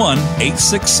 that's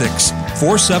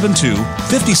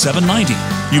 1-866-472-5790.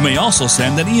 You may also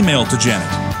send an email to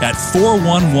Janet at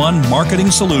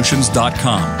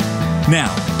 411marketingsolutions.com.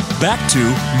 Now, back to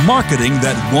Marketing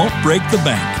That Won't Break the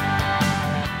Bank.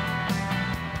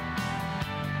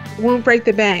 Won't break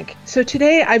the bank. So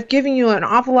today I've given you an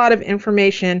awful lot of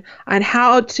information on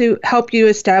how to help you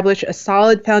establish a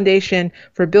solid foundation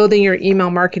for building your email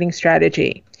marketing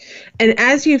strategy. And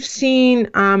as you've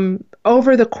seen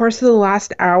over the course of the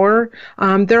last hour,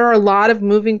 there are a lot of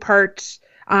moving parts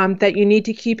that you need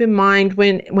to keep in mind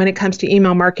when it comes to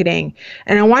email marketing.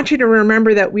 And I want you to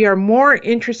remember that we are more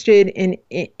interested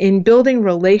in building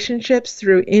relationships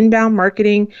through inbound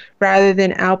marketing rather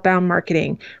than outbound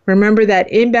marketing. Remember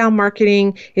that inbound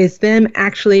marketing is them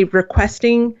actually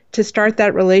requesting to start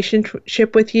that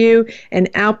relationship with you, and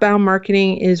outbound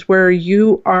marketing is where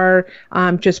you are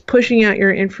just pushing out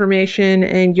your information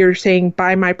and you're saying,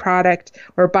 buy my product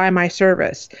or buy my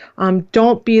service.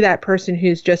 Don't be that person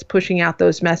who's just pushing out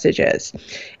those messages.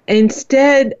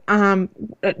 Instead,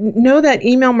 know that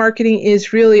email marketing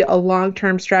is really a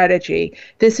long-term strategy.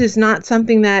 This is not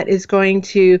something that is going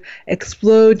to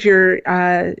explode your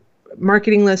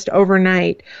marketing list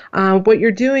overnight. What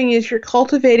you're doing is you're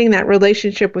cultivating that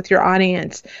relationship with your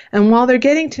audience. And while they're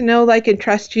getting to know, like, and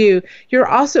trust you, you're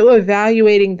also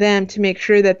evaluating them to make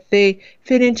sure that they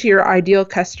fit into your ideal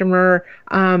customer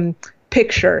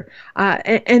picture.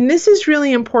 And this is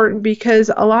really important because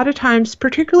a lot of times,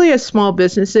 particularly as small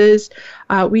businesses,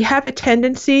 we have a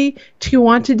tendency to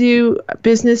want to do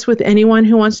business with anyone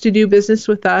who wants to do business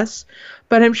with us.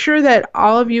 But I'm sure that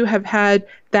all of you have had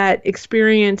that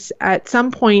experience at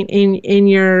some point in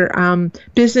your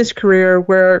business career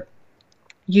where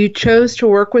you chose to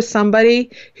work with somebody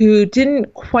who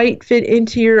didn't quite fit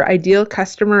into your ideal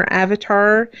customer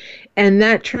avatar, and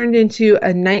that turned into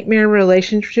a nightmare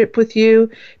relationship with you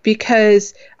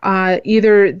because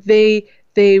either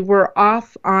they were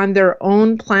off on their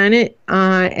own planet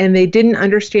and they didn't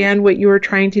understand what you were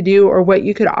trying to do or what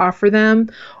you could offer them,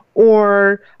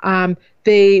 or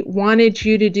they wanted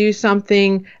you to do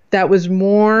something that was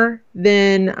more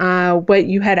than what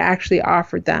you had actually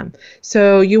offered them.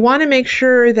 So you want to make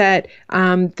sure that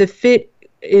the fit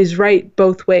is right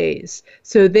both ways.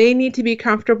 So they need to be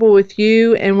comfortable with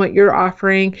you and what you're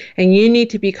offering, and you need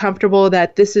to be comfortable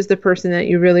that this is the person that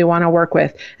you really want to work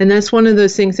with. And that's one of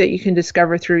those things that you can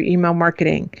discover through email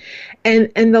marketing.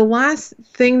 And the last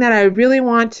thing that I really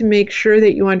want to make sure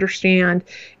that you understand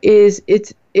is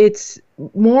it's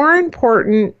more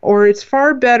important, or it's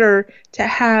far better to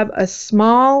have a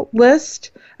small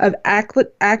list of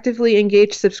actively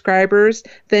engaged subscribers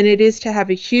than it is to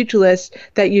have a huge list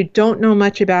that you don't know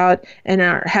much about and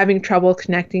are having trouble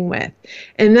connecting with.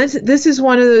 And this is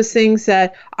one of those things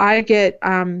that I get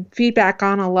feedback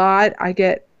on a lot. I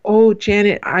get, oh,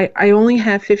 Janet, I only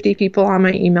have 50 people on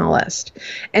my email list.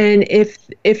 And if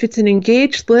it's an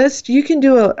engaged list, you can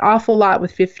do an awful lot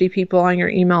with 50 people on your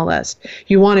email list.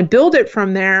 You want to build it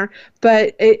from there,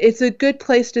 but it's a good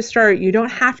place to start. You don't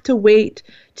have to wait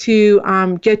to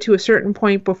get to a certain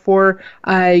point before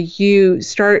you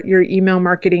start your email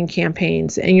marketing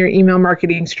campaigns and your email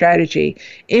marketing strategy.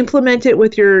 Implement it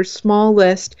with your small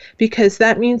list, because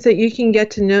that means that you can get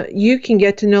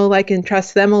to know, like, and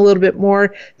trust them a little bit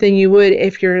more than you would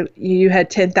if you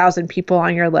had 10,000 people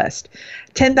on your list.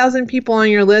 10,000 people on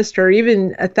your list, or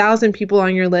even 1,000 people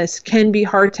on your list, can be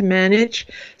hard to manage.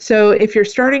 So if you're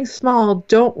starting small,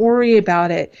 don't worry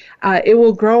about it. It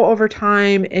will grow over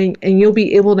time, and you'll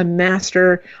be able to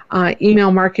master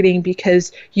email marketing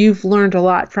because you've learned a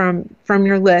lot from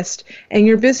your list, and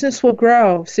your business will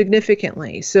grow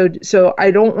significantly. So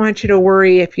I don't want you to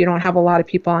worry if you don't have a lot of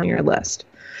people on your list.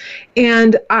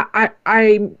 And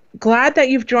I'm glad that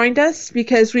you've joined us,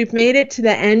 because we've made it to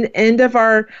the end of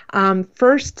our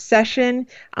first session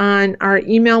on our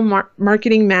email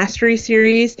marketing mastery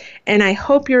series. And I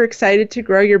hope you're excited to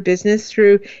grow your business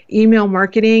through email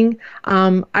marketing.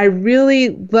 I really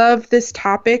love this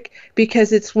topic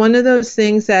because it's one of those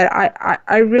things that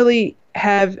I really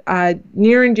have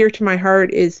near and dear to my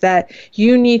heart, is that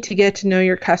you need to get to know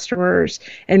your customers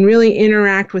and really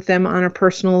interact with them on a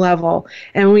personal level.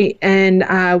 And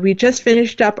we just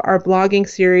finished up our blogging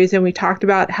series, and we talked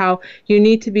about how you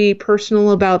need to be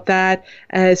personal about that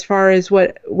as far as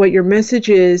what your message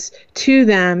is to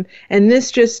them. And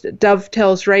this just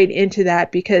dovetails right into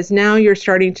that, because now you're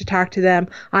starting to talk to them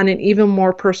on an even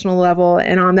more personal level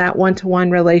and on that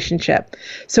one-to-one relationship.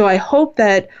 So I hope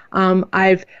that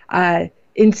I've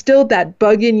instilled that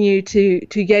bug in you to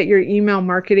get your email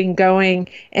marketing going,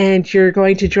 and you're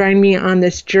going to join me on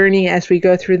this journey as we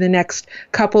go through the next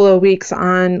couple of weeks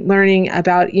on learning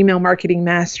about email marketing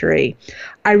mastery.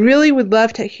 I really would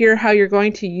love to hear how you're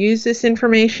going to use this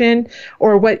information,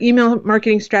 or what email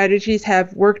marketing strategies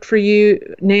have worked for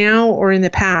you now or in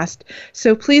the past.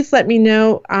 So please let me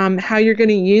know how you're going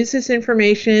to use this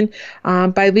information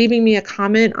by leaving me a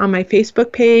comment on my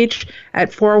Facebook page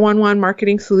at 411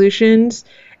 Marketing Solutions.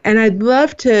 And I'd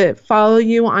love to follow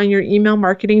you on your email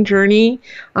marketing journey.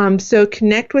 So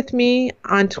connect with me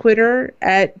on Twitter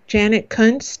at Janet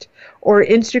Kunst, or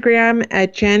Instagram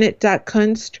at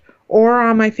janet.kunst, or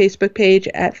on my Facebook page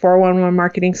at 411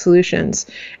 Marketing Solutions.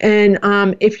 And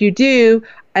if you do,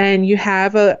 and you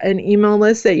have an email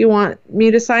list that you want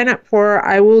me to sign up for,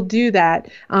 I will do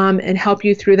that and help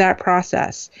you through that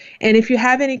process. And if you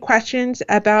have any questions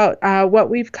about what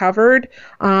we've covered,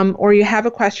 or you have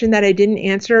a question that I didn't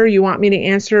answer, you want me to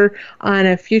answer on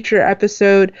a future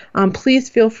episode, please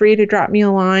feel free to drop me a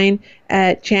line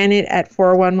at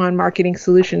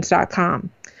janet@411marketingsolutions.com.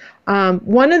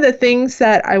 One of the things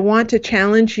that I want to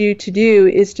challenge you to do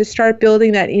is to start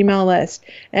building that email list.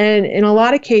 And in a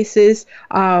lot of cases,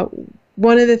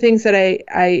 one of the things that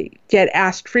I get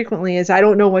asked frequently is I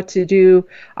don't know what to do.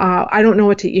 I don't know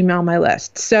what to email my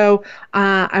list. So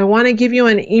I want to give you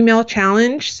an email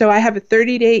challenge. So I have a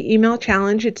 30-day email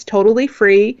challenge. It's totally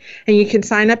free, and you can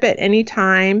sign up at any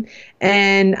time.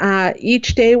 And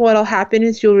each day what will happen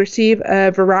is you'll receive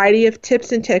a variety of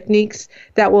tips and techniques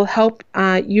that will help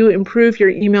you improve your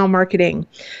email marketing.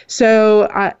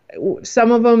 So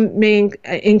some of them may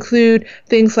include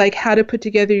things like how to put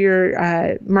together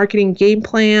your marketing game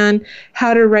plan,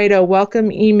 how to write a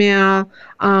welcome email,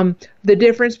 the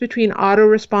difference between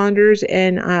autoresponders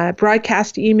and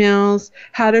broadcast emails,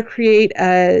 how to create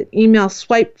an email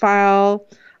swipe file,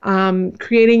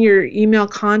 creating your email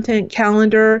content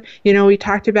calendar. You know, we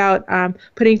talked about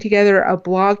putting together a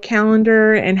blog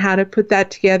calendar and how to put that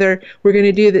together. We're going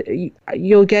to do that.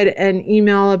 You'll get an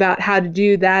email about how to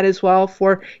do that as well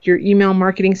for your email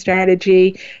marketing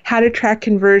strategy, how to track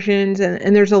conversions,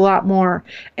 and there's a lot more.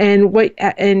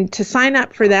 And to sign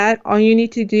up for that, all you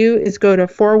need to do is go to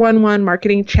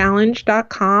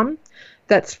 411marketingchallenge.com.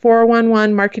 That's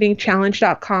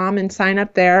 411marketingchallenge.com and sign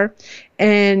up there.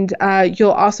 And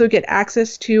you'll also get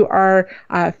access to our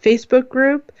Facebook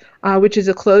group, which is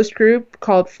a closed group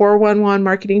called 411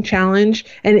 Marketing Challenge.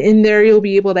 And in there, you'll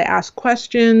be able to ask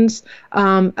questions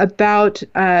about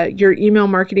your email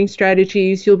marketing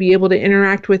strategies. You'll be able to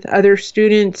interact with other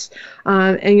students,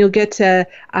 and you'll get to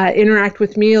interact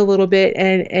with me a little bit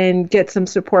and get some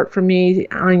support from me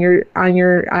on your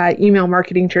email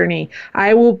marketing journey.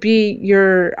 I will be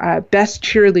your best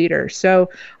cheerleader. So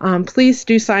please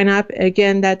do sign up.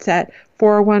 Again, that's at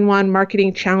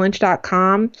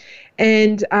 411marketingchallenge.com.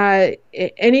 And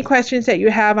any questions that you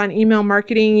have on email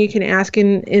marketing, you can ask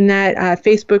in that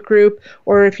Facebook group,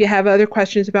 or if you have other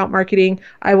questions about marketing,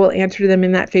 I will answer them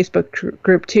in that Facebook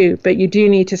group too. But you do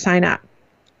need to sign up.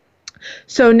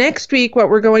 So next week, what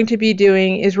we're going to be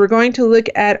doing is we're going to look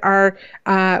at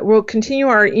we'll continue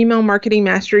our email marketing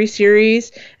mastery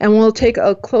series, and we'll take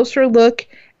a closer look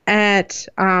at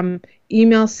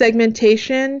email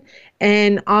segmentation,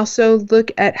 and also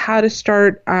look at how to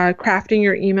start crafting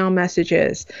your email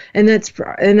messages. And that's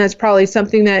probably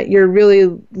something that you're really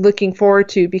looking forward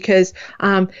to, because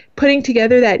putting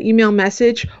together that email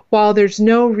message, while there's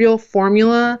no real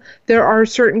formula, there are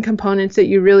certain components that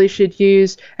you really should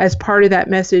use as part of that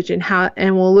message, and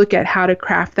we'll look at how to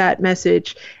craft that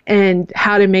message and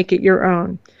how to make it your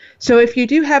own. So if you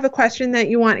do have a question that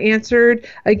you want answered,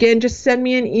 again, just send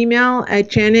me an email at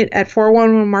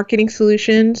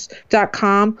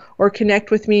janet@411marketingsolutions.com, or connect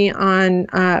with me on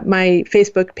my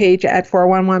Facebook page at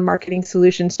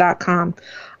 411marketingsolutions.com.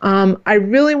 I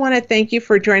really want to thank you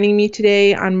for joining me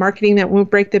today on Marketing That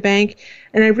Won't Break the Bank.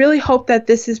 And I really hope that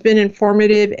this has been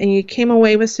informative and you came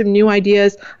away with some new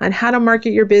ideas on how to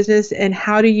market your business and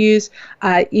how to use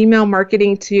email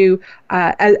marketing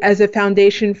as a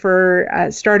foundation for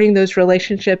starting those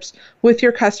relationships with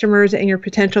your customers and your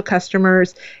potential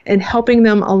customers, and helping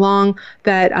them along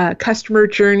that customer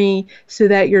journey so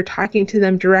that you're talking to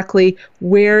them directly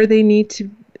where they need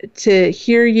to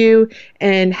hear you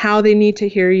and how they need to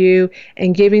hear you,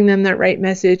 and giving them that right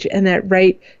message and that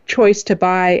right choice to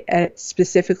buy at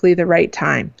specifically the right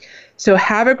time. So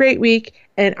have a great week,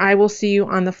 and I will see you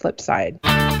on the flip side.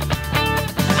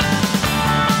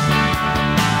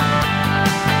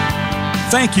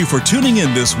 Thank you for tuning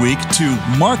in this week to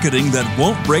Marketing That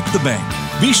Won't Break the Bank.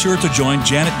 Be sure to join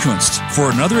Janet Kunst for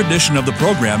another edition of the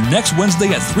program next Wednesday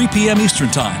at 3 p.m. Eastern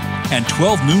Time and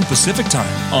 12 noon Pacific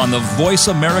Time on the Voice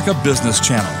America Business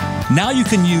Channel. Now you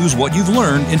can use what you've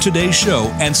learned in today's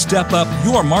show and step up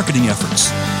your marketing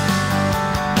efforts.